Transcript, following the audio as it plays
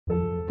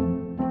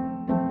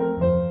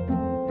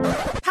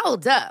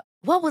Hold up.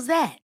 What was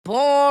that?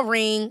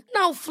 Boring.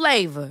 No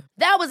flavor.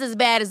 That was as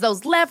bad as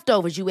those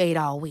leftovers you ate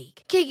all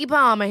week. Keke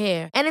Palmer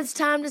here, and it's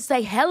time to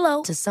say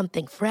hello to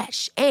something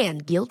fresh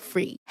and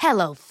guilt-free.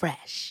 Hello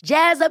Fresh.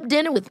 Jazz up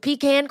dinner with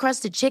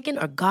pecan-crusted chicken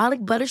or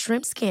garlic butter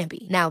shrimp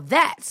scampi. Now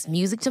that's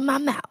music to my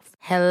mouth.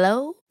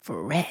 Hello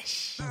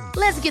Fresh.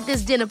 Let's get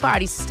this dinner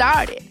party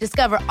started.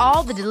 Discover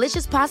all the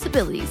delicious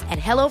possibilities at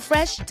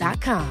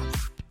hellofresh.com.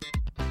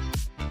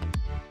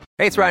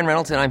 Hey, it's Ryan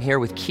Reynolds, and I'm here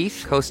with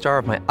Keith, co-star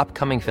of my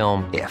upcoming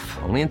film, If,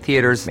 only in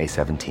theaters May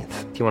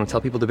 17th. Do you want to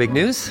tell people the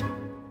big news?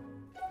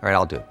 All right,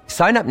 I'll do it.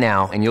 Sign up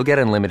now and you'll get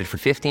unlimited for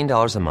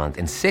 $15 a month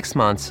and 6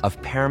 months of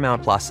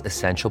Paramount Plus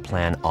Essential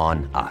Plan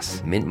on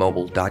us.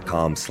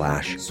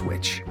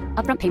 MintMobile.com/switch.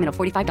 Upfront payment of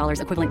 $45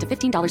 equivalent to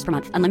 $15 per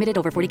month. Unlimited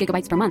over 40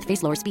 gigabytes per month.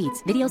 Face lower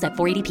speeds. Videos at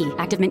 480p.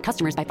 Active Mint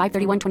customers by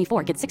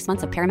 531.24 get 6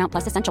 months of Paramount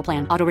Plus Essential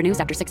Plan. Auto renews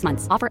after 6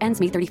 months. Offer ends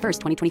May 31st,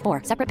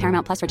 2024. Separate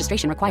Paramount Plus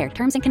registration required.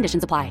 Terms and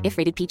conditions apply if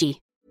rated PG.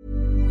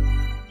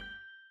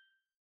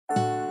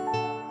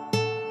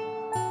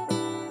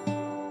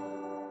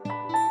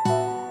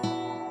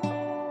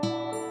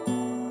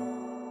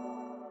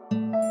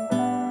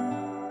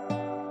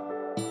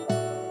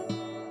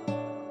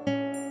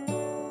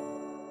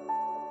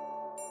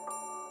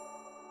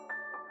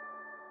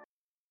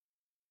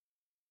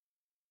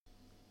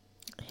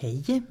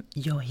 Hej,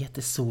 jag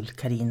heter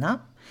Sol-Carina.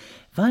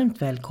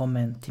 Varmt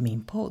välkommen till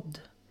min podd.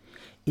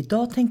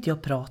 Idag tänkte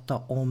jag prata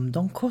om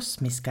de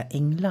kosmiska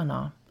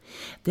änglarna.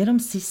 Det är de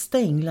sista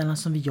änglarna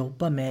som vi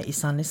jobbar med i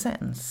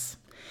Sannessens.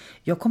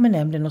 Jag kommer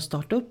nämligen att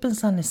starta upp en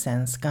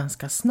Sannessens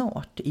ganska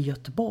snart i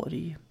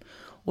Göteborg.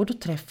 Och då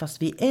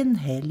träffas vi en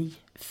helg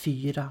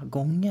 4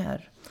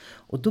 gånger.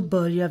 Och då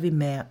börjar vi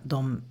med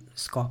de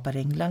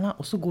skaparänglarna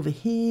och så går vi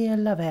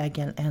hela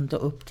vägen ända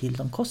upp till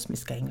de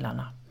kosmiska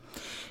änglarna.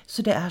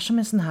 Så det är som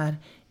en sån här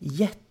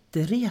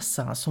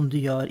jätteresa som du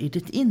gör i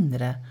ditt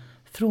inre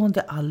från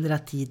det allra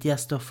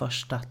tidigaste och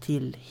första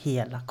till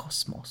hela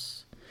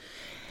kosmos.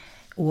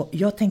 Och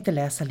jag tänkte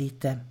läsa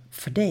lite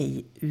för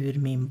dig ur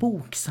min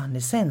bok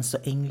Sannessens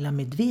och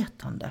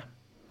änglamedvetande.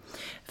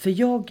 För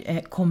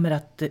jag kommer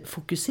att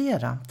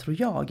fokusera,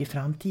 tror jag, i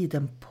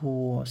framtiden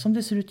på, som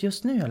det ser ut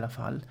just nu i alla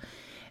fall,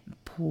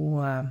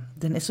 på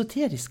den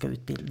esoteriska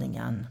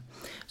utbildningen.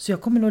 Så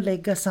jag kommer nog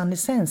lägga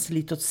Sannessens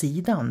lite åt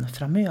sidan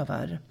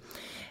framöver.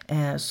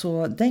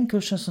 Så den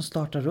kursen som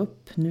startar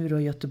upp nu då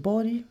i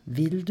Göteborg,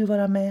 vill du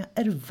vara med,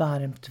 är du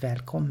varmt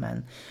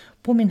välkommen.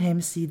 På min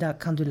hemsida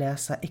kan du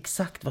läsa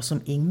exakt vad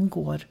som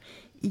ingår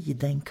i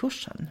den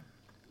kursen.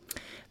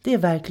 Det är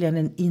verkligen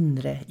en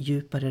inre,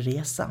 djupare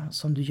resa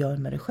som du gör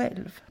med dig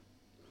själv.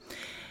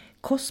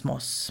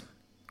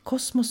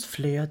 Kosmos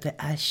flöde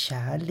är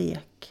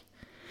kärlek.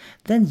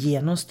 Den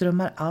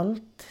genomströmmar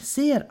allt,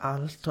 ser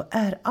allt och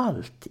är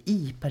allt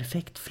i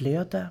perfekt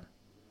flöde.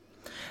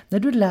 När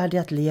du lär dig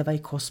att leva i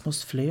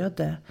kosmos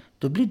flöde,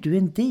 då blir du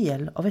en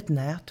del av ett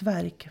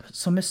nätverk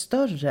som är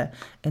större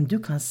än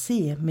du kan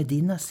se med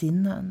dina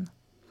sinnen.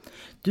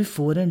 Du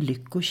får en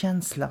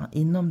lyckokänsla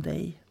inom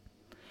dig.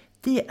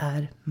 Det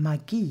är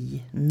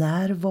magi,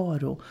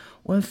 närvaro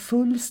och en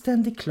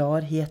fullständig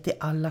klarhet i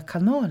alla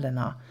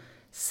kanalerna.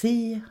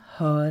 Se,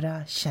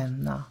 höra,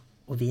 känna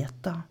och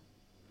veta.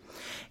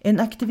 En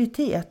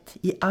aktivitet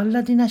i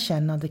alla dina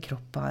kännande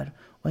kroppar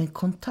och en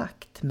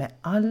kontakt med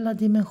alla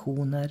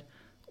dimensioner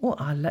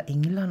och alla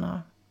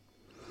änglarna.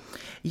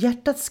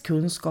 Hjärtats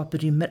kunskap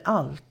rymmer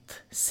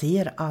allt,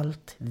 ser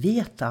allt,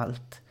 vet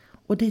allt.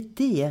 Och det är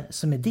det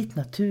som är ditt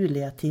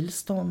naturliga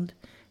tillstånd.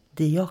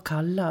 Det jag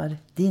kallar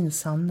din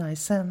sanna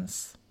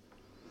essens.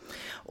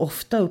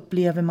 Ofta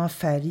upplever man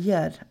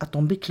färger, att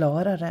de blir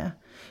klarare.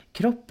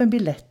 Kroppen blir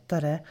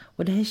lättare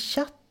och det här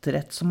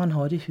chattret som man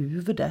har i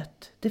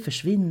huvudet, det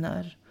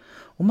försvinner.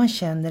 Och man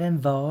känner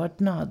en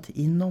vördnad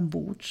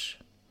inombords.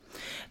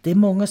 Det är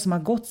många som har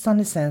gått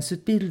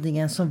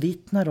Sannessensutbildningen som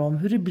vittnar om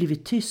hur det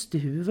blivit tyst i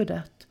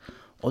huvudet.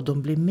 Och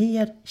de blir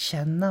mer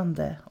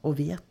kännande och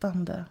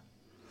vetande.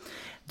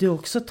 Det är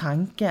också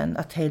tanken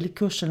att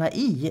helgkurserna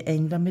i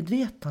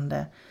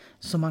änglamedvetande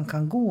som man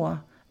kan gå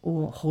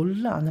och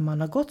hålla när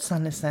man har gått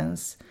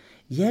Sannessens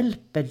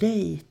hjälper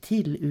dig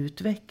till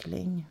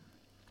utveckling.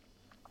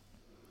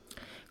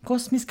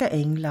 Kosmiska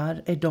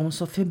änglar är de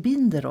som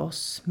förbinder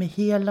oss med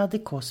hela det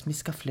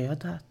kosmiska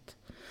flödet.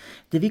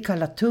 Det vi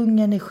kallar tung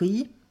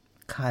energi,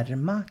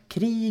 karma,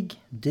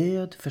 krig,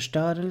 död,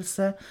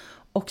 förstörelse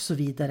och så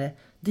vidare,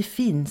 det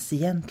finns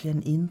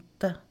egentligen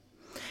inte.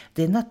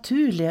 Det är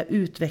naturliga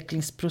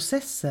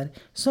utvecklingsprocesser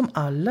som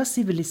alla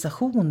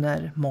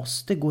civilisationer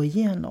måste gå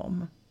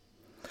igenom.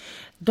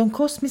 De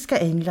kosmiska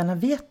änglarna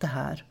vet det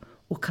här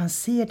och kan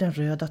se den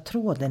röda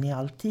tråden i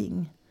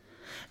allting.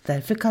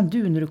 Därför kan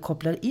du när du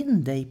kopplar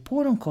in dig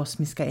på de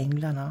kosmiska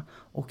änglarna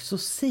också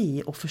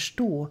se och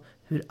förstå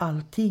hur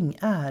allting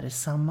är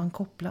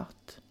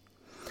sammankopplat.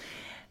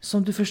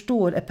 Som du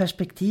förstår är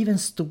perspektiven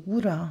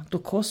stora då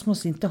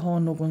kosmos inte har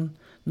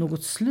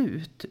något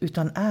slut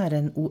utan är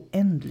en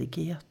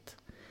oändlighet.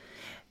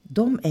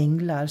 De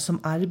änglar som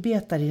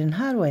arbetar i den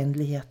här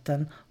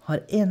oändligheten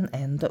har en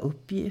enda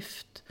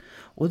uppgift.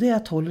 Och det är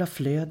att hålla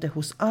flöde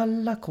hos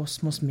alla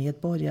kosmos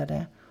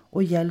medborgare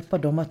och hjälpa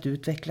dem att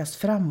utvecklas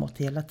framåt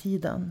hela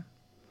tiden.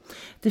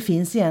 Det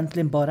finns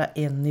egentligen bara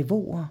en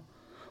nivå.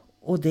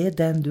 Och det är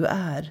den du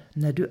är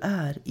när du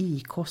är i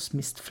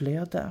kosmiskt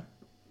flöde.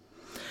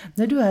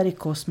 När du är i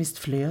kosmiskt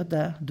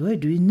flöde, då är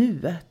du i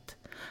nuet.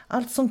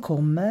 Allt som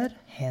kommer,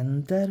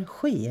 händer,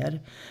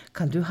 sker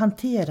kan du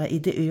hantera i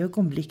det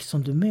ögonblick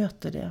som du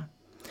möter det.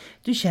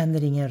 Du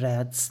känner ingen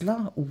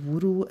rädsla,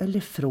 oro eller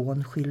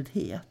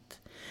frånskildhet.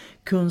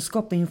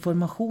 Kunskap och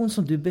information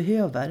som du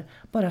behöver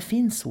bara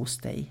finns hos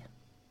dig.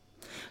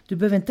 Du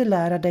behöver inte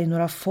lära dig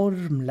några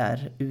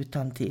formler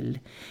utantill.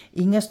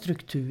 Inga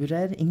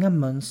strukturer, inga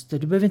mönster.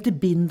 Du behöver inte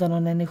binda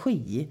någon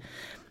energi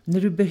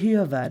när du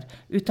behöver,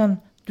 utan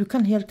du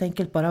kan helt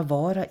enkelt bara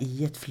vara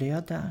i ett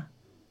flöde.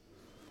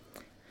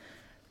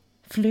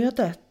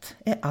 Flödet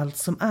är allt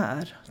som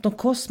är. De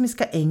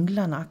kosmiska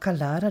änglarna kan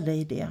lära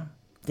dig det.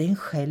 Det är en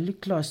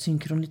självklar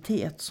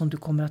synkronitet som du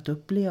kommer att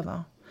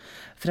uppleva.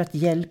 För att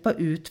hjälpa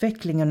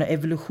utvecklingen och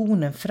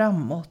evolutionen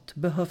framåt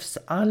behövs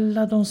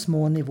alla de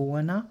små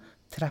nivåerna,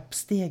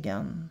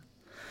 trappstegen.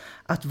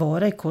 Att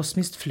vara i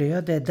kosmiskt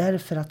flöde är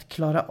därför att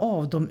klara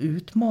av de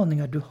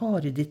utmaningar du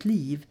har i ditt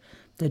liv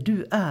där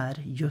du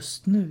är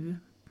just nu.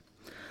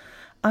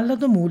 Alla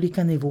de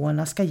olika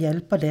nivåerna ska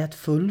hjälpa dig att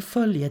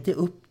fullfölja det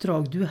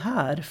uppdrag du är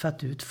här för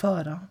att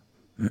utföra.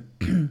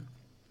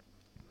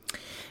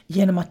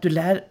 Genom att du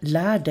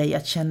lär dig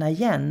att känna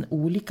igen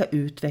olika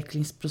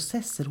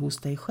utvecklingsprocesser hos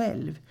dig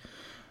själv.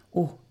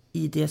 Och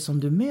i det som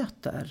du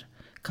möter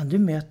kan du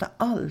möta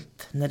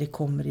allt när det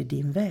kommer i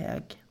din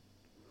väg.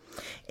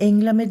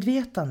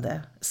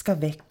 Änglamedvetande ska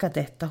väcka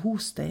detta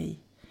hos dig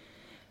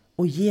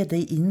och ge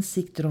dig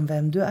insikter om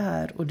vem du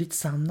är och ditt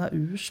sanna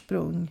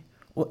ursprung.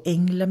 Och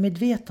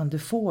änglamedvetande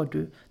får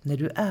du när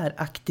du är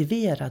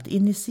aktiverad,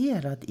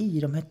 initierad i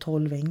de här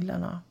 12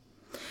 änglarna.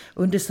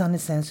 Under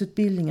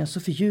sannesensutbildningen så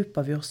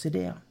fördjupar vi oss i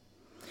det.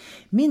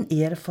 Min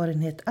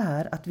erfarenhet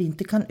är att vi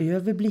inte kan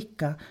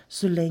överblicka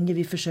så länge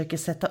vi försöker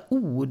sätta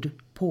ord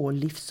på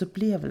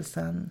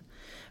livsupplevelsen.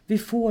 Vi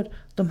får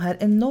de här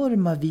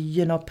enorma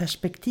vyerna och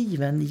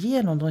perspektiven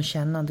genom de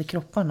kännande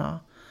kropparna.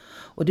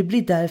 Och det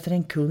blir därför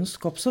en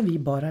kunskap som vi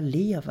bara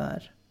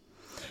lever.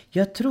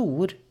 Jag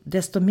tror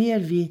desto mer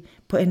vi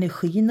på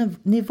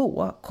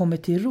energinivå kommer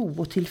till ro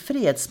och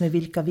tillfreds med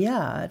vilka vi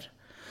är,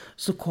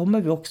 så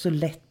kommer vi också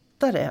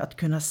lättare att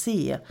kunna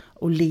se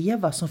och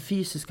leva som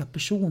fysiska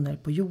personer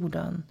på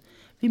jorden.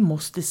 Vi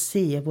måste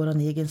se vår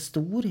egen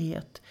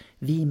storhet,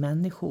 vi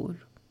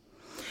människor.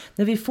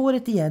 När vi får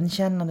ett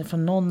igenkännande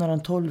från någon av de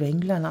 12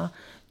 änglarna,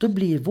 då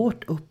blir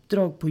vårt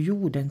uppdrag på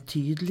jorden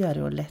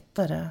tydligare och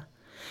lättare.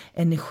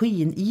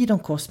 Energin i de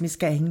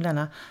kosmiska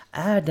änglarna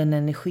är den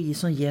energi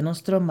som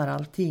genomströmmar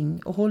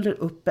allting och håller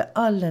uppe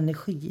all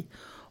energi,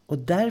 och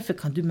därför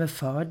kan du med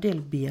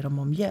fördel be dem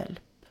om hjälp.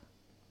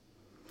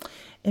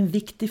 En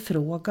viktig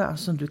fråga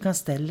som du kan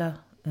ställa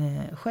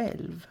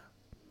själv.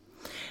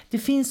 Det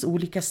finns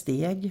olika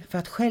steg för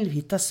att själv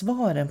hitta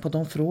svaren på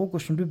de frågor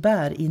som du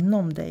bär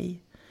inom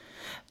dig.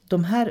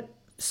 De här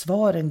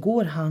svaren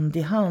går hand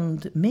i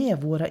hand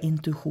med våra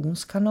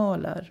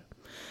intuitionskanaler.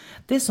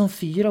 Det är som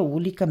 4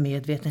 olika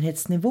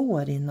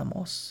medvetenhetsnivåer inom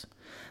oss.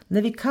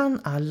 När vi kan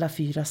alla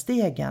 4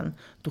 stegen,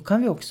 då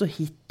kan vi också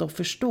hitta och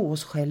förstå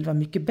oss själva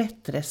mycket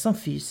bättre som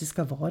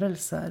fysiska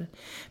varelser.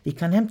 Vi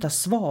kan hämta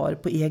svar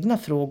på egna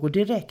frågor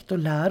direkt och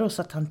lära oss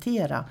att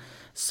hantera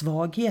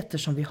svagheter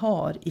som vi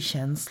har i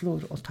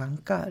känslor och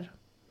tankar.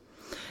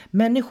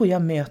 Människor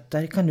jag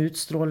möter kan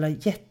utstråla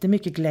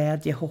jättemycket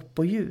glädje, hopp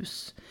och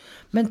ljus.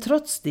 Men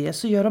trots det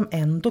så gör de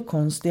ändå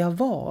konstiga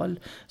val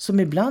som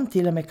ibland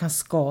till och med kan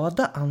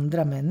skada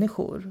andra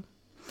människor.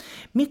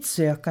 Mitt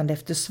sökande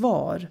efter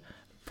svar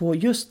på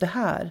just det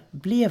här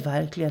blev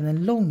verkligen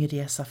en lång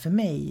resa för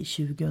mig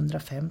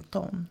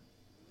 2015.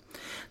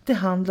 Det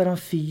handlar om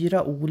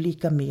 4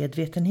 olika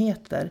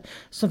medvetenheter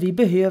som vi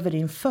behöver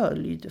i en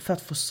följd för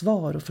att få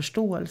svar och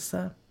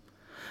förståelse.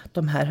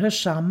 De här hör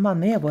samman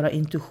med våra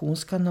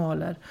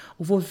intuitionskanaler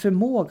och vår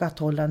förmåga att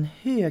hålla en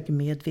hög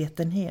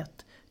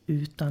medvetenhet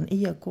utan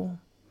ego.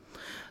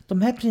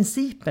 De här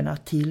principerna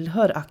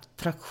tillhör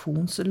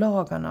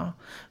attraktionslagarna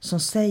som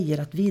säger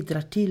att vi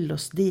drar till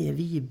oss det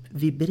vi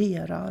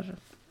vibrerar.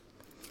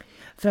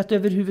 För att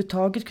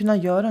överhuvudtaget kunna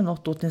göra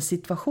något åt en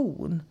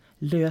situation,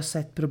 lösa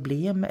ett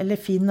problem eller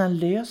finna en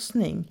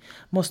lösning,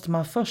 måste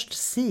man först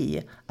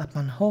se att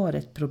man har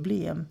ett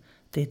problem.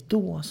 Det är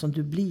då som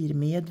du blir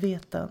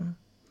medveten.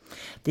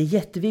 Det är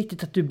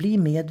jätteviktigt att du blir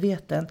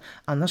medveten,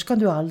 annars kan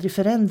du aldrig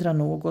förändra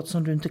något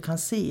som du inte kan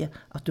se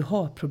att du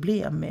har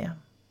problem med.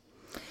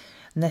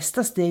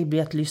 Nästa steg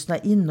blir att lyssna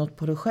inåt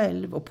på dig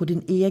själv och på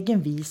din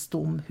egen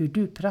visdom hur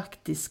du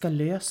praktiskt ska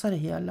lösa det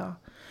hela.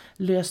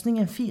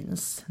 Lösningen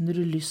finns när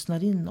du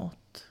lyssnar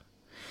inåt.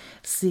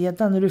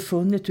 Sedan när du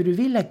funnit hur du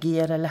vill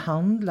agera eller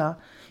handla,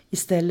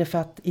 istället för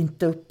att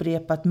inte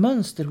upprepa ett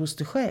mönster hos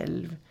dig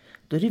själv,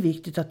 då är det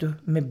viktigt att du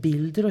med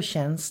bilder och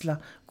känsla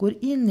går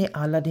in i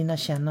alla dina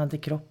kännande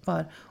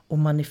kroppar och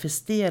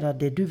manifesterar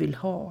det du vill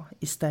ha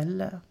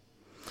istället.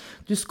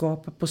 Du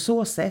skapar på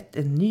så sätt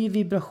en ny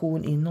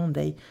vibration inom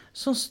dig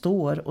som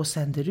står och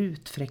sänder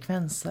ut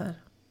frekvenser.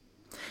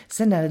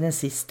 Sen är det den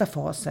sista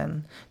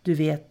fasen. Du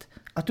vet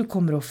att du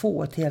kommer att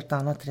få ett helt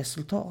annat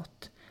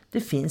resultat.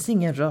 Det finns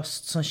ingen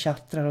röst som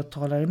tjattrar och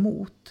talar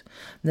emot.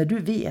 När du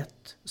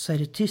vet så är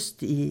det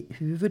tyst i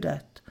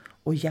huvudet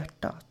och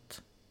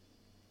hjärtat.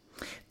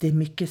 Det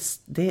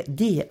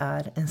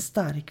är en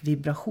stark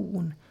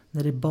vibration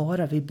när det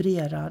bara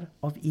vibrerar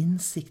av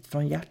insikt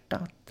från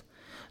hjärtat.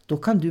 Då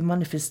kan du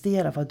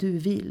manifestera vad du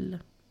vill.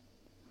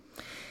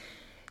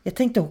 Jag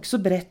tänkte också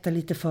berätta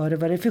lite för er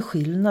vad det är för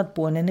skillnad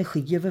på en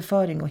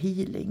energiöverföring och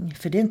healing.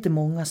 För det är inte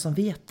många som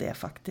vet det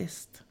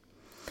faktiskt.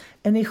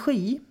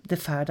 Energi, det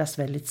färdas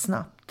väldigt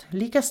snabbt.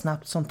 Lika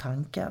snabbt som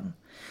tanken.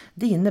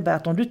 Det innebär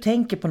att om du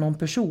tänker på någon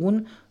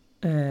person,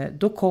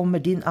 då kommer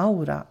din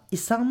aura i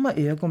samma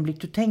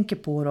ögonblick du tänker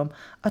på dem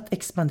att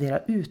expandera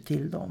ut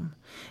till dem.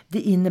 Det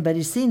innebär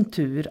i sin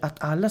tur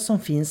att alla som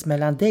finns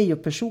mellan dig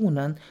och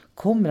personen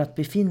kommer att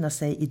befinna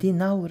sig i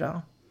din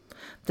aura.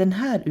 Den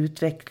här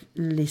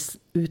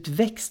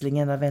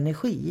utväxlingen av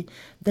energi,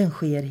 den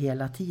sker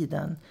hela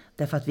tiden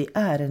därför att vi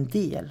är en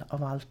del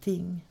av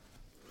allting.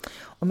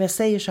 Om jag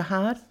säger så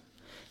här,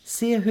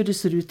 se hur det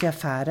ser ut i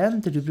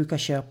affären där du brukar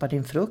köpa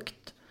din frukt.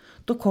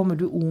 Då kommer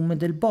du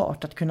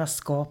omedelbart att kunna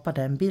skapa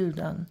den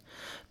bilden.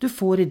 Du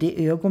får i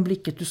det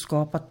ögonblicket du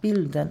skapat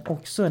bilden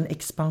också en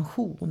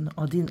expansion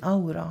av din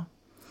aura.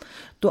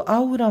 Då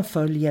auran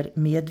följer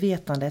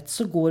medvetandet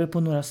så går det på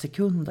några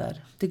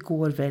sekunder. Det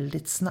går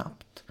väldigt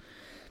snabbt.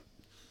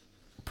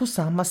 På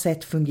samma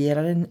sätt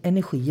fungerar en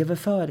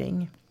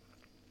energiöverföring.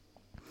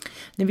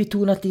 När vi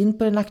tonat in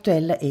på den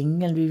aktuella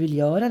ängeln vi vill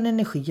göra en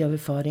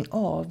energiöverföring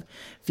av,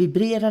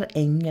 vibrerar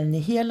ängeln i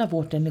hela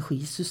vårt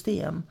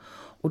energisystem.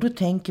 Och då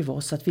tänker vi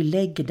oss att vi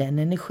lägger den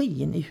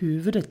energin i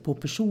huvudet på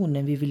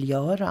personen vi vill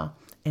göra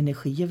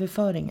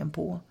energiöverföringen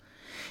på.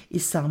 I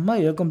samma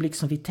ögonblick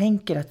som vi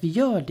tänker att vi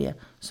gör det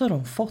så har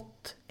de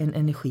fått en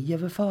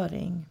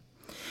energiöverföring.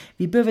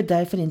 Vi behöver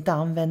därför inte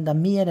använda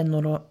mer än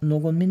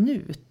någon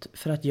minut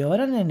för att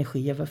göra en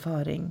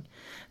energiöverföring.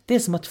 Det är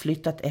som att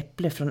flytta ett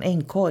äpple från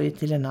en korg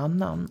till en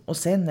annan och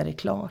sen är det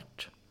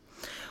klart.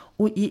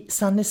 Och i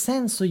sann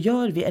essens så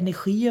gör vi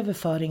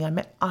energiöverföringar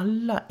med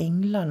alla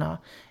änglarna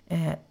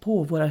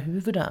på våra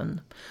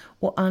huvuden.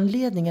 Och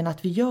anledningen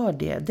att vi gör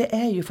det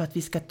är ju för att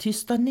vi ska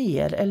tysta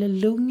ner eller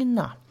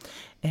lugna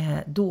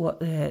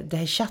det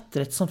här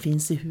chattret som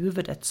finns i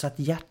huvudet så att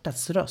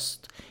hjärtats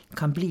röst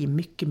kan bli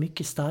mycket,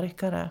 mycket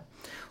starkare.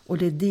 Och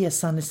det är det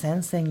sann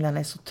essensänglarna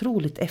är så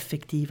otroligt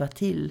effektiva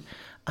till,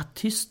 att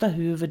tysta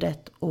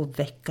huvudet och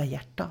väcka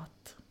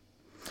hjärtat.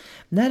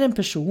 När en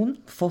person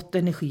fått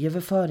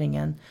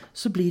energiöverföringen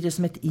så blir det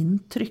som ett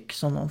intryck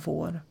som de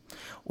får.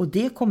 Och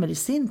det kommer i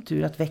sin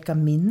tur att väcka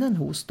minnen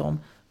hos dem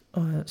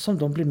som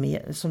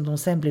de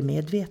sen blir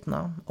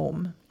medvetna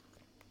om.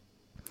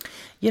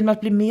 Genom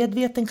att bli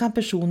medveten kan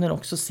personen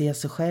också se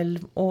sig själv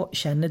och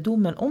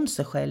kännedomen om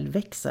sig själv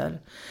växer.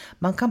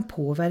 Man kan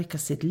påverka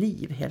sitt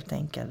liv helt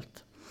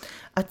enkelt.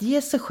 Att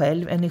ge sig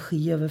själv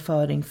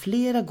energiöverföring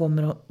flera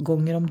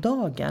gånger om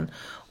dagen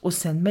och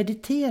sen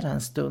meditera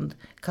en stund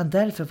kan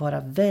därför vara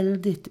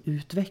väldigt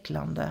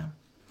utvecklande.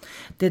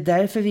 Det är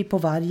därför vi på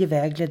varje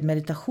vägledd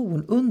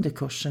meditation under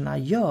kurserna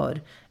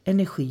gör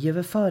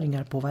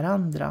energiöverföringar på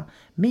varandra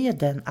med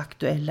den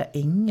aktuella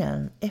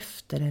ängeln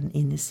efter en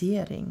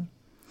initiering.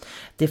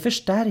 Det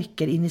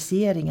förstärker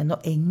initieringen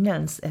och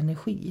ängelns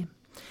energi.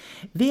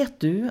 Vet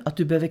du att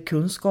du behöver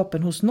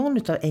kunskapen hos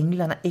någon av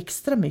änglarna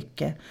extra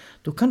mycket,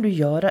 då kan du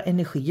göra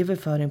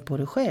energiöverföring på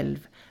dig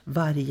själv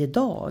varje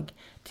dag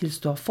tills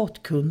du har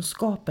fått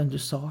kunskapen du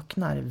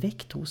saknar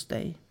väckt hos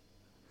dig.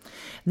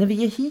 När vi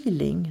ger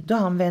healing, då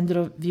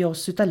använder vi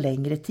oss av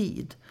längre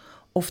tid,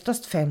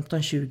 oftast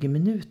 15-20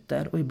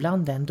 minuter och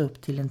ibland ända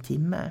upp till en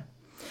timme.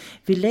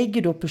 Vi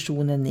lägger då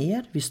personen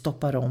ner, vi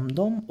stoppar om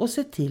dem och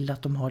ser till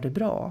att de har det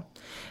bra.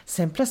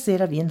 Sen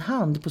placerar vi en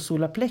hand på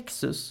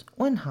solarplexus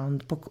och en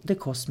hand på det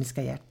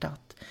kosmiska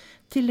hjärtat.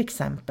 Till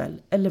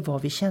exempel, eller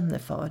vad vi känner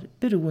för,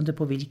 beroende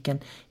på vilken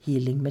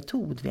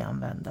healingmetod vi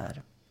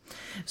använder.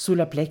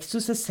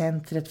 Solarplexus är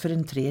centret för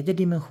den tredje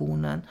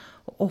dimensionen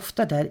och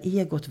ofta där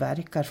egot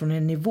verkar från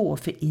en nivå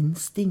för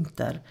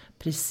instinkter,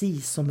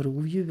 precis som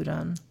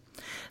rovdjuren.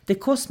 Det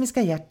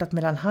kosmiska hjärtat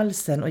mellan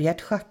halsen och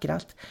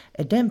hjärtchakrat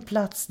är den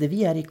plats där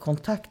vi är i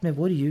kontakt med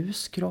vår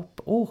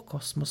ljuskropp och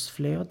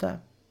kosmosflöde.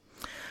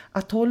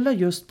 Att hålla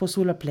just på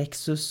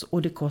solarplexus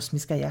och det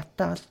kosmiska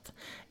hjärtat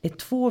är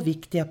två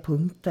viktiga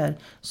punkter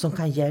som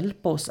kan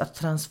hjälpa oss att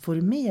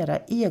transformera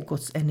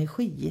egots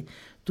energi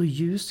då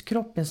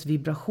ljuskroppens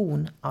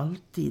vibration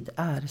alltid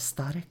är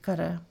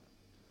starkare.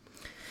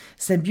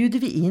 Sen bjuder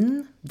vi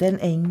in den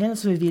ängeln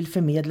som vi vill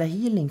förmedla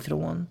healing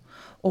från.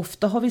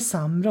 Ofta har vi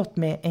samrått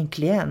med en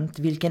klient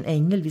vilken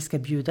ängel vi ska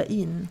bjuda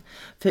in.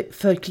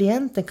 För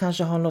klienten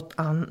kanske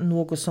har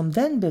något som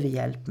den behöver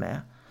hjälp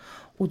med.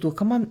 Och då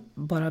kan man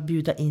bara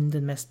bjuda in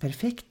den mest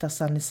perfekta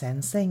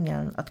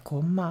sannesensängeln att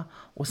komma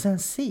och sen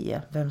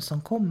se vem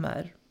som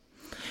kommer.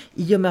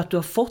 I och med att du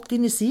har fått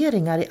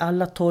initieringar i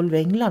alla 12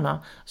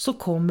 änglarna så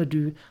kommer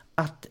du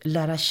att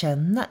lära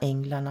känna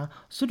änglarna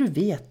så du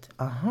vet,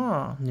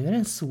 aha, nu är det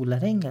en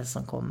solarängel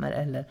som kommer,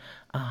 eller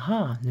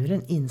aha, nu är det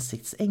en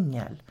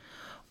insiktsängel.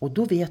 Och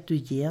då vet du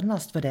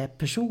genast vad det är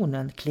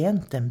personen,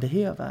 klienten,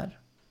 behöver.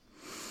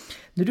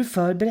 När du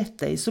förberett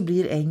dig så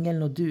blir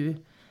ängeln och du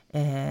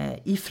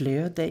i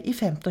flöde i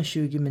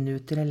 15-20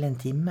 minuter eller en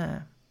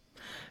timme.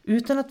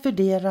 Utan att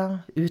värdera,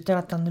 utan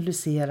att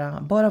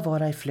analysera, bara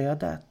vara i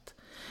flödet.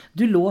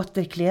 Du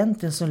låter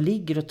klienten som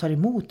ligger och tar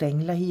emot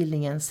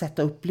änglahealingen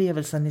sätta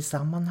upplevelsen i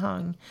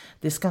sammanhang.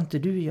 Det ska inte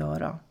du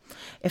göra.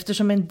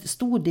 Eftersom en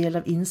stor del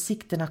av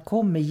insikterna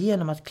kommer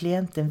genom att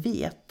klienten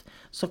vet,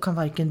 så kan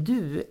varken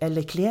du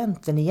eller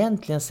klienten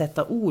egentligen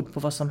sätta ord på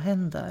vad som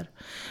händer.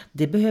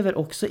 Det behöver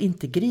också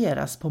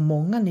integreras på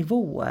många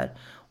nivåer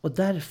och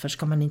därför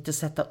ska man inte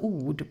sätta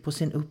ord på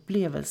sin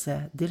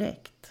upplevelse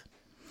direkt.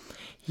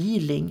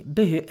 Healing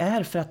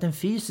är för att den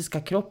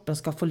fysiska kroppen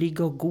ska få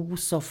ligga och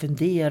gosa och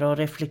fundera och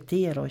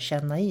reflektera och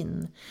känna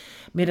in.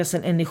 Medan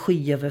en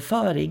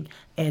energiöverföring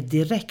är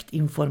direkt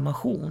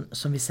information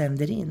som vi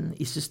sänder in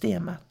i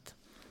systemet.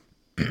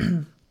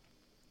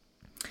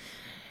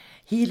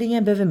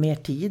 Healingen behöver mer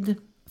tid.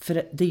 För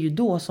det är ju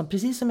då som,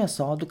 precis som jag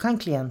sa, då kan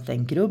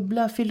klienten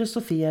grubbla,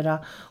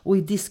 filosofera och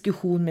i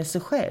diskussion med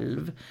sig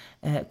själv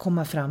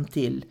komma fram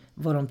till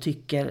vad de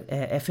tycker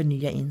är för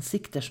nya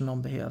insikter som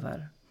de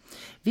behöver.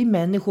 Vi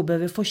människor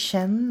behöver få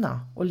känna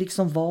och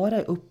liksom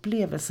vara i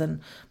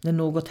upplevelsen när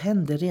något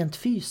händer rent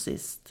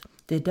fysiskt.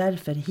 Det är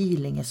därför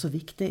healing är så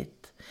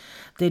viktigt.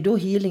 Det är då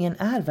healingen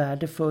är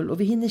värdefull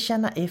och vi hinner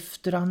känna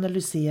efter och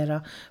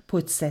analysera på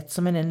ett sätt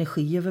som en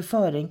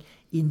energiöverföring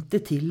inte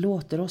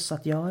tillåter oss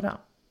att göra.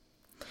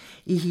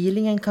 I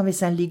healingen kan vi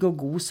sedan ligga och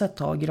gosa ett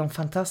tag i de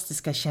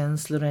fantastiska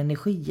känslor och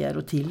energier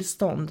och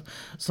tillstånd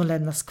som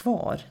lämnas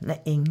kvar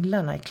när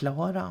änglarna är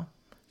klara.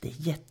 Det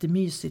är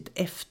jättemysigt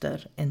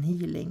efter en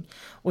healing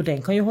och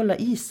den kan ju hålla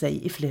i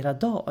sig i flera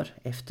dagar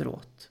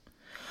efteråt.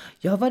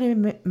 Jag har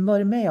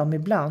varit med om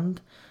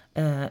ibland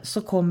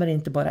så kommer det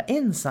inte bara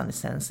en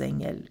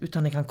sannesensängel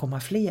utan det kan komma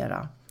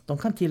flera. De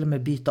kan till och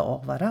med byta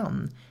av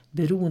varann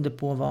beroende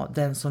på vad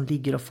den som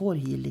ligger och får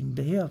healing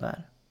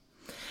behöver.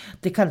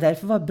 Det kan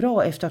därför vara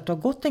bra efter att du har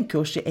gått en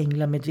kurs i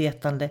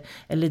änglamedvetande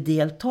eller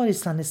deltar i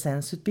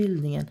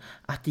sannesensutbildningen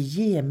att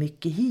ge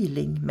mycket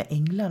healing med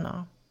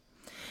änglarna.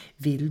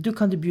 Vill du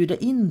kan du bjuda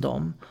in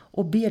dem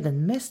och be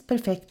den mest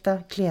perfekta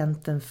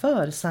klienten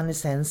för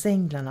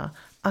sannesensänglarna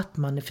att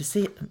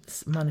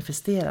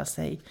manifestera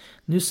sig.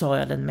 Nu sa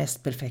jag den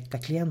mest perfekta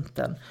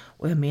klienten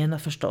och jag menar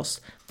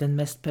förstås den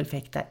mest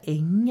perfekta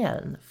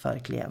ängeln för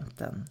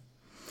klienten.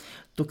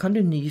 Då kan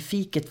du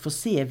nyfiket få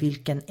se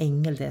vilken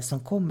ängel det är som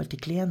kommer till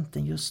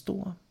klienten just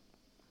då.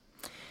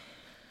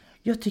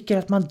 Jag tycker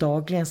att man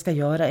dagligen ska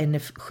göra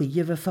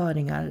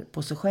energiöverföringar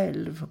på sig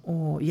själv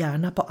och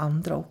gärna på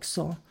andra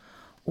också.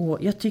 Och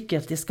jag tycker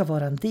att det ska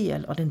vara en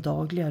del av den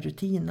dagliga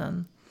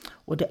rutinen.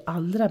 Och det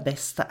allra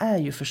bästa är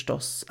ju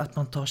förstås att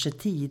man tar sig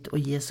tid och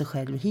ger sig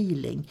själv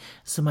healing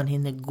så man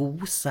hinner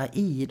gosa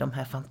i de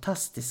här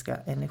fantastiska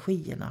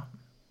energierna.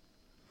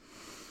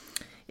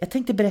 Jag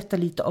tänkte berätta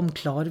lite om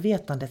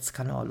klarvetandets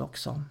kanal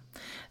också.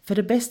 För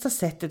det bästa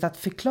sättet att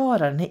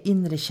förklara den här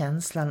inre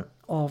känslan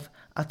av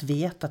att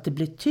veta att det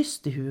blir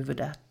tyst i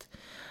huvudet.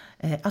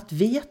 Att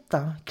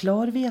veta,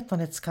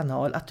 klarvetandets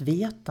kanal, att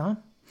veta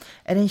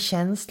är en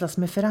känsla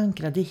som är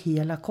förankrad i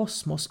hela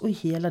kosmos och i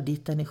hela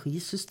ditt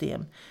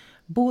energisystem.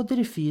 Både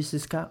det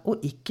fysiska och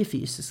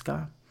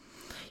icke-fysiska.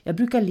 Jag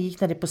brukar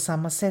likna det på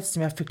samma sätt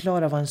som jag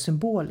förklarar vad en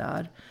symbol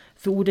är.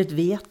 För ordet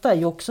veta är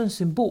ju också en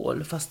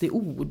symbol fast det är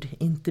ord,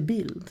 inte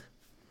bild.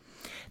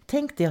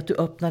 Tänk dig att du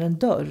öppnar en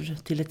dörr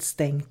till ett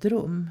stängt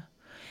rum.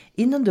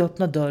 Innan du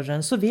öppnar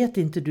dörren så vet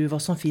inte du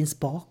vad som finns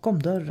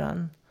bakom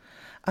dörren.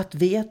 Att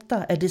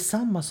veta är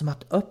detsamma som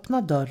att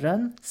öppna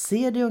dörren,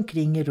 se dig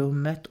omkring i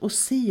rummet och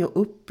se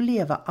och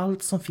uppleva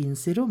allt som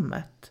finns i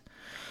rummet.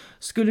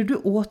 Skulle du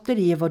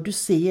återge vad du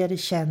ser,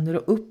 känner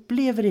och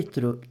upplever i ett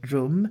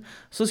rum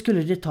så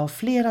skulle det ta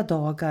flera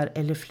dagar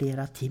eller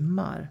flera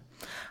timmar.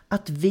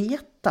 Att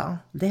veta,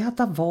 det är att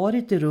ha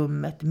varit i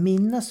rummet,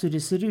 minnas hur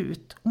det ser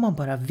ut och man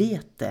bara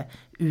vet det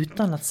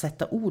utan att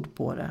sätta ord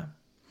på det.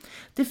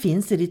 Det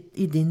finns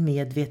i din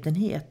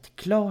medvetenhet,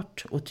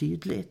 klart och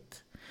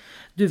tydligt.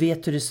 Du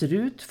vet hur det ser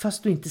ut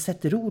fast du inte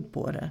sätter ord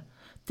på det.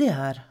 Det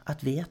är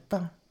att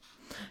veta.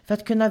 För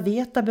att kunna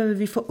veta behöver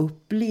vi få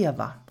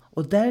uppleva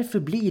och därför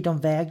blir de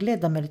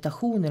vägledda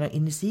meditationerna och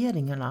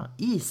initieringarna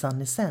i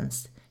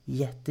sannesens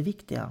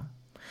jätteviktiga.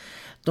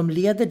 De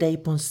leder dig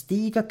på en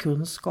stig av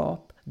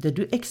kunskap där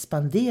du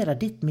expanderar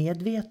ditt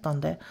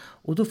medvetande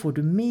och då får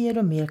du mer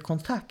och mer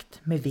kontakt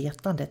med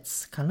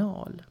vetandets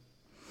kanal.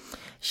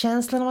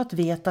 Känslan av att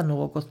veta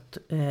något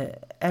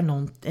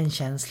är en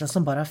känsla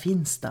som bara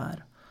finns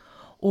där.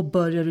 Och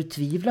börjar du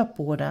tvivla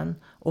på den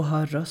och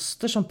hör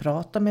röster som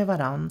pratar med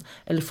varann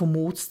eller får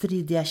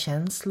motstridiga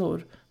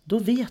känslor, då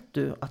vet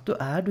du att då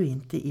är du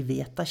inte i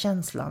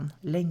veta-känslan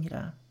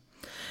längre.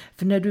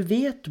 För när du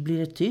vet blir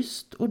det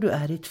tyst och du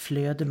är i ett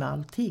flöde med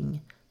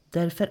allting.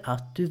 Därför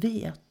att du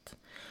vet.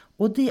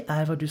 Och det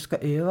är vad du ska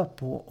öva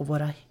på, och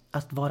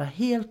att vara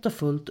helt och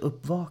fullt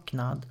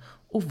uppvaknad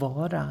och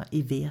vara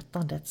i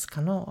vetandets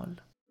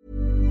kanal.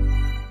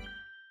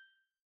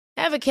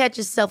 Ever catch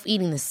yourself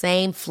eating the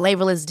same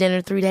flavorless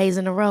dinner 3 days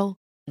in a row?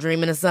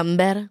 Dreaming of something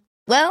better?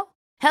 Well,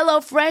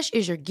 HelloFresh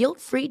is your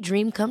guilt-free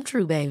dream come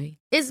true, baby.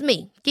 It's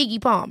me,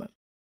 Keke Palmer.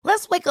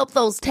 Let's wake up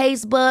those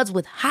taste buds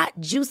with hot,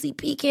 juicy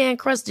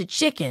pecan-crusted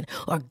chicken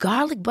or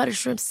garlic butter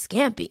shrimp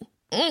scampi.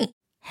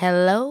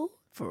 Hello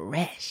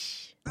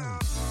Fresh.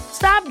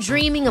 Stop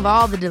dreaming of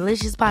all the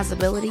delicious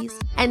possibilities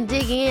and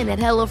dig in at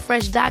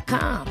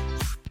HelloFresh.com.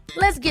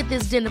 Let's get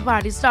this dinner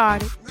party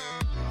started.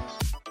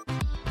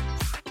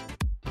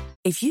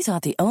 If you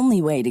thought the only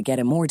way to get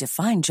a more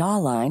defined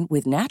jawline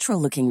with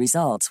natural-looking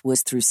results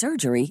was through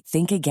surgery,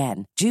 think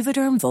again.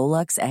 Juvederm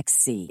Volux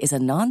XC is a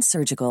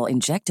non-surgical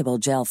injectable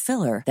gel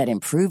filler that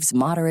improves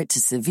moderate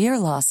to severe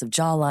loss of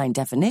jawline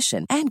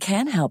definition and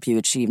can help you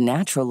achieve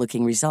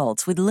natural-looking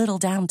results with little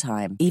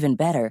downtime. Even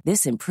better,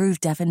 this improved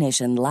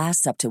definition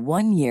lasts up to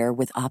 1 year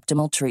with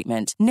optimal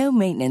treatment. No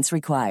maintenance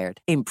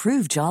required.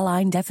 Improve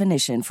jawline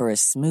definition for a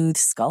smooth,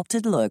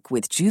 sculpted look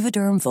with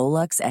Juvederm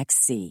Volux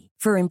XC.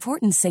 For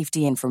important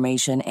safety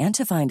information and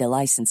to find a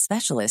licensed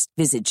specialist,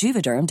 visit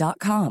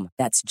Juvederm.com.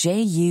 That's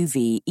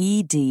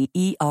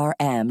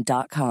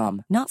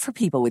Juvederm.com. Not for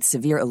people with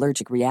severe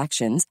allergic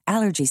reactions,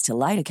 allergies to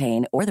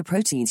lidocaine, or the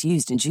proteins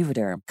used in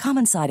Juvederm.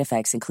 Common side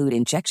effects include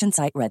injection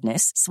site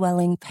redness,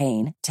 swelling,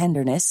 pain,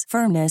 tenderness,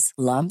 firmness,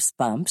 lumps,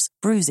 bumps,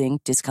 bruising,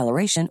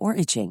 discoloration, or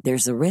itching.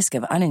 There's a risk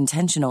of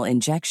unintentional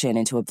injection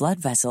into a blood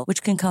vessel,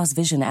 which can cause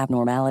vision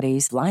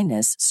abnormalities,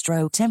 blindness,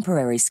 stroke,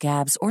 temporary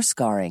scabs, or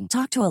scarring.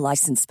 Talk to a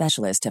licensed specialist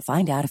to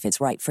find out if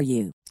it's right for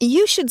you.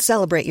 You should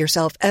celebrate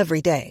yourself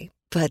every day,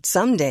 but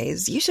some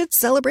days you should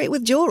celebrate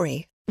with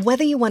jewelry.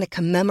 Whether you want to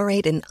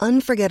commemorate an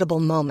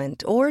unforgettable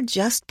moment or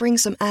just bring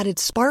some added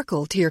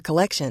sparkle to your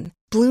collection,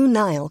 Blue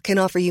Nile can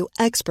offer you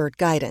expert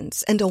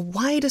guidance and a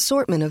wide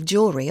assortment of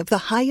jewelry of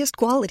the highest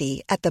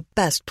quality at the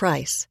best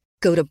price.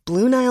 Go to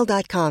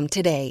BlueNile.com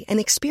today and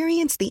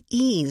experience the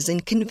ease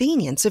and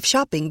convenience of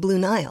shopping Blue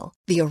Nile,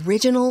 the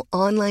original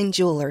online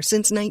jeweler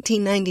since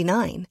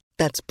 1999.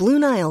 That's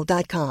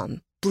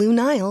BlueNile.com.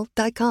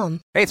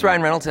 BlueNile.com. Hey, it's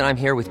Ryan Reynolds, and I'm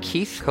here with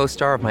Keith,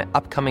 co-star of my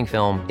upcoming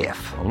film,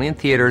 If, only in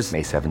theaters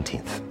May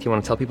 17th. Do you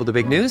want to tell people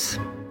the big news?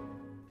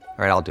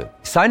 All right, I'll do it.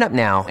 Sign up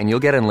now and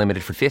you'll get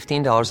unlimited for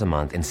 $15 a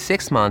month and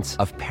 6 months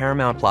of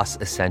Paramount Plus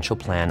Essential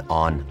Plan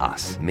on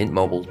us.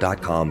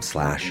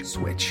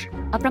 Mintmobile.com/switch.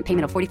 Upfront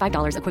payment of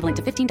 $45 equivalent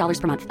to $15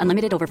 per month.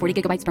 Unlimited over 40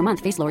 gigabytes per month.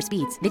 Face lower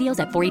speeds. Videos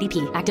at 480p.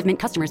 Active Mint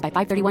customers by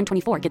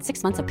 531.24 get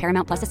 6 months of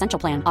Paramount Plus Essential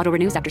Plan. Auto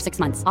renews after 6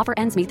 months. Offer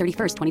ends May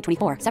 31st,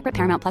 2024. Separate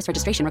Paramount Plus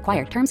registration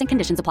required. Terms and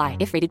conditions apply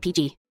if rated PG.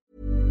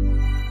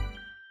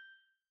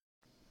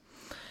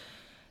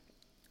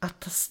 Att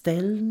ta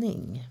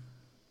ställning.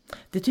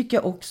 Det tycker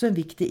jag också är en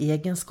viktig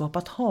egenskap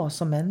att ha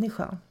som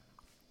människa.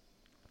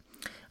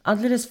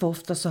 Alldeles för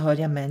ofta så hör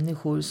jag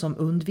människor som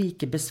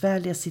undviker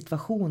besvärliga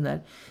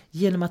situationer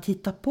genom att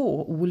hitta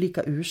på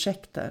olika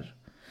ursäkter.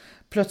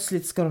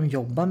 Plötsligt ska de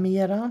jobba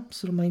mera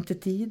så de har inte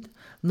tid.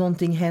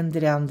 Någonting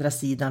händer i andra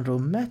sidan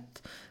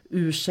rummet.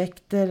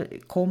 Ursäkter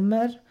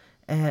kommer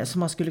som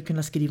man skulle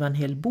kunna skriva en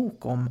hel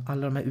bok om,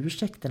 alla de här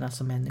ursäkterna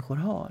som människor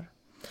har.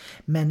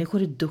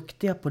 Människor är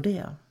duktiga på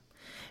det.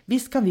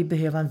 Visst kan vi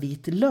behöva en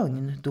vit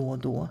lögn då och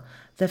då.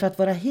 Därför att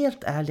vara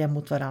helt ärliga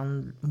mot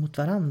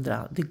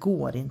varandra, det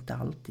går inte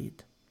alltid.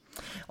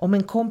 Om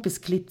en kompis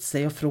klippt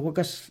sig och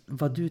frågar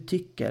vad du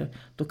tycker,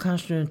 då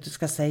kanske du inte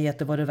ska säga att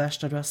det var det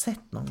värsta du har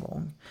sett någon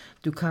gång.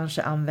 Du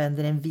kanske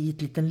använder en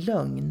vit liten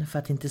lögn för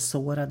att inte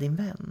såra din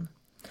vän.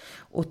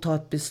 Och ta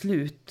ett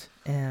beslut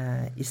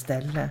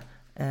istället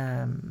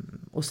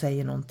och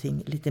säger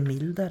någonting lite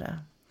mildare.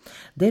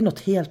 Det är något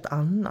helt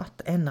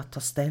annat än att ta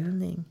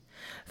ställning.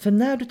 För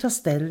när du tar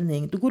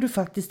ställning, då går du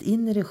faktiskt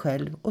in i dig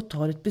själv och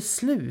tar ett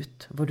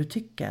beslut vad du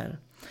tycker.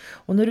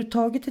 Och när du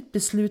tagit ett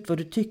beslut vad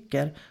du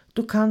tycker,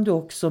 då kan du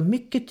också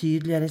mycket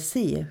tydligare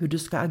se hur du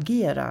ska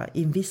agera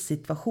i en viss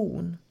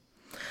situation.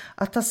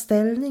 Att ta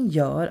ställning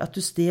gör att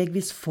du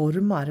stegvis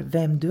formar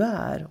vem du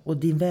är och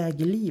din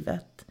väg i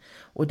livet.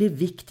 Och det är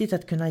viktigt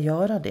att kunna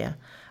göra det.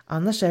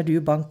 Annars är du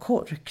ju bara en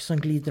kork som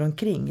glider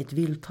omkring i ett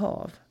vilt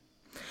hav.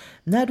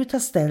 När du tar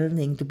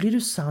ställning, då blir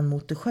du sann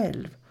mot dig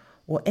själv.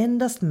 Och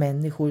endast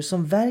människor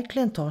som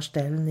verkligen tar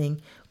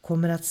ställning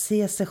kommer att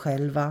se sig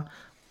själva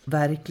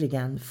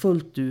verkligen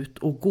fullt ut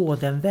och gå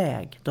den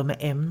väg de är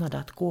ämnade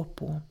att gå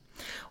på.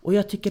 Och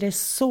jag tycker det är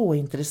så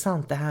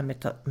intressant det här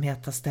med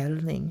att ta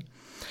ställning.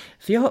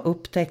 För jag har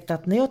upptäckt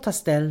att när jag tar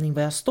ställning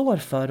vad jag står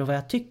för och vad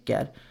jag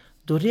tycker,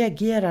 då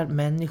reagerar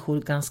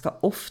människor ganska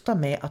ofta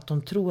med att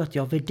de tror att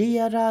jag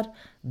värderar,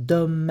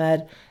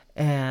 dömer,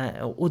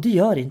 och det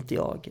gör inte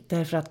jag.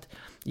 Därför att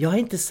jag har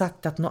inte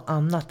sagt att något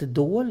annat är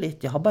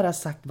dåligt. Jag har bara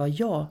sagt vad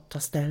jag tar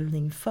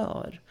ställning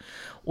för.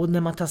 Och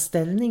när man tar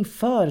ställning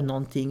för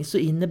någonting så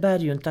innebär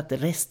det ju inte att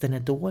resten är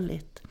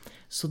dåligt.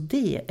 Så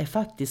det är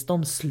faktiskt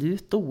de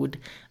slutord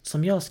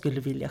som jag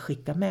skulle vilja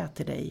skicka med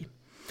till dig.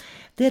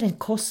 Det är den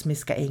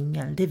kosmiska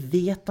ängeln, det är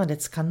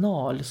vetandets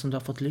kanal som du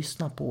har fått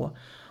lyssna på.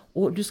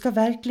 Och du ska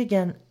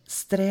verkligen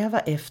sträva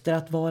efter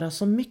att vara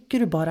så mycket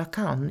du bara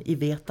kan i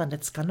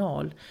vetandets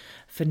kanal.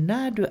 För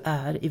när du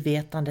är i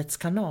vetandets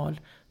kanal,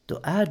 då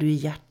är du i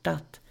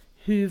hjärtat.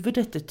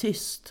 Huvudet är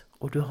tyst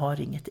och du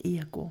har inget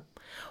ego.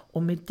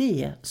 Och med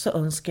det så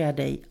önskar jag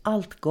dig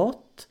allt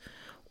gott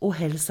och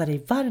hälsar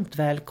dig varmt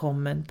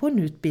välkommen på en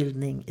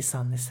utbildning i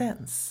sann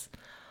essens.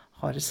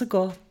 Ha det så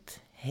gott.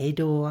 Hej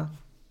då!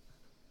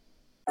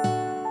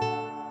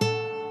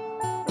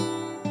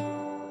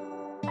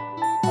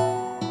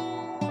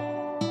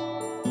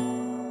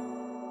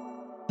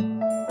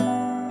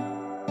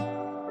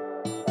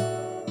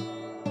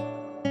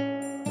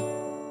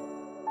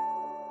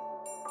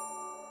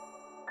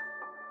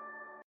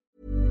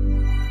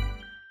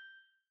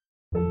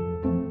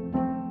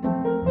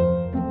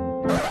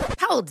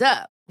 Hold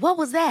up. What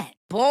was that?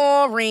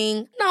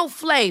 Boring. No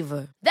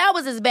flavor. That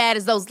was as bad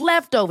as those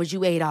leftovers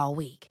you ate all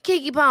week.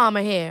 Keke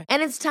Palmer here,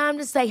 and it's time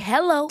to say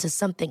hello to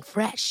something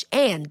fresh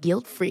and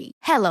guilt-free.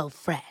 Hello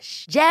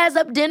Fresh. Jazz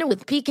up dinner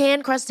with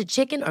pecan-crusted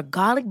chicken or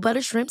garlic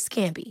butter shrimp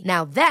scampi.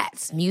 Now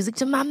that's music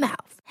to my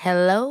mouth.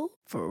 Hello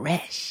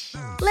Fresh.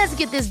 Let's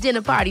get this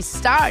dinner party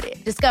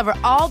started. Discover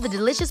all the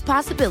delicious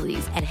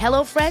possibilities at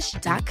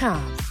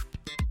hellofresh.com.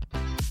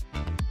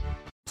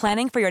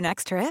 Planning for your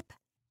next trip?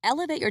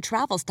 Elevate your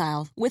travel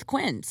style with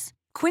Quince.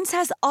 Quince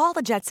has all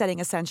the jet-setting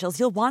essentials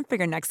you'll want for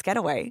your next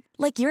getaway,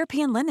 like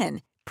European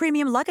linen,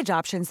 premium luggage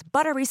options,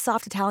 buttery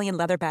soft Italian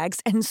leather bags,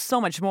 and so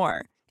much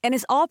more. And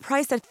is all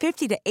priced at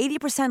 50 to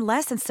 80%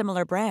 less than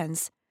similar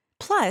brands.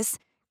 Plus,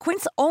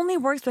 Quince only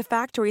works with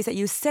factories that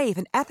use safe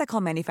and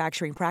ethical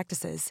manufacturing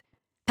practices.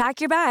 Pack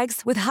your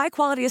bags with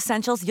high-quality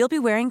essentials you'll be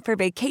wearing for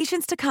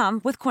vacations to come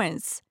with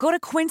Quince. Go to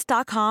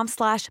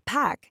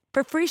quince.com/pack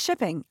for free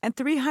shipping and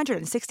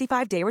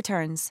 365-day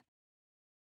returns.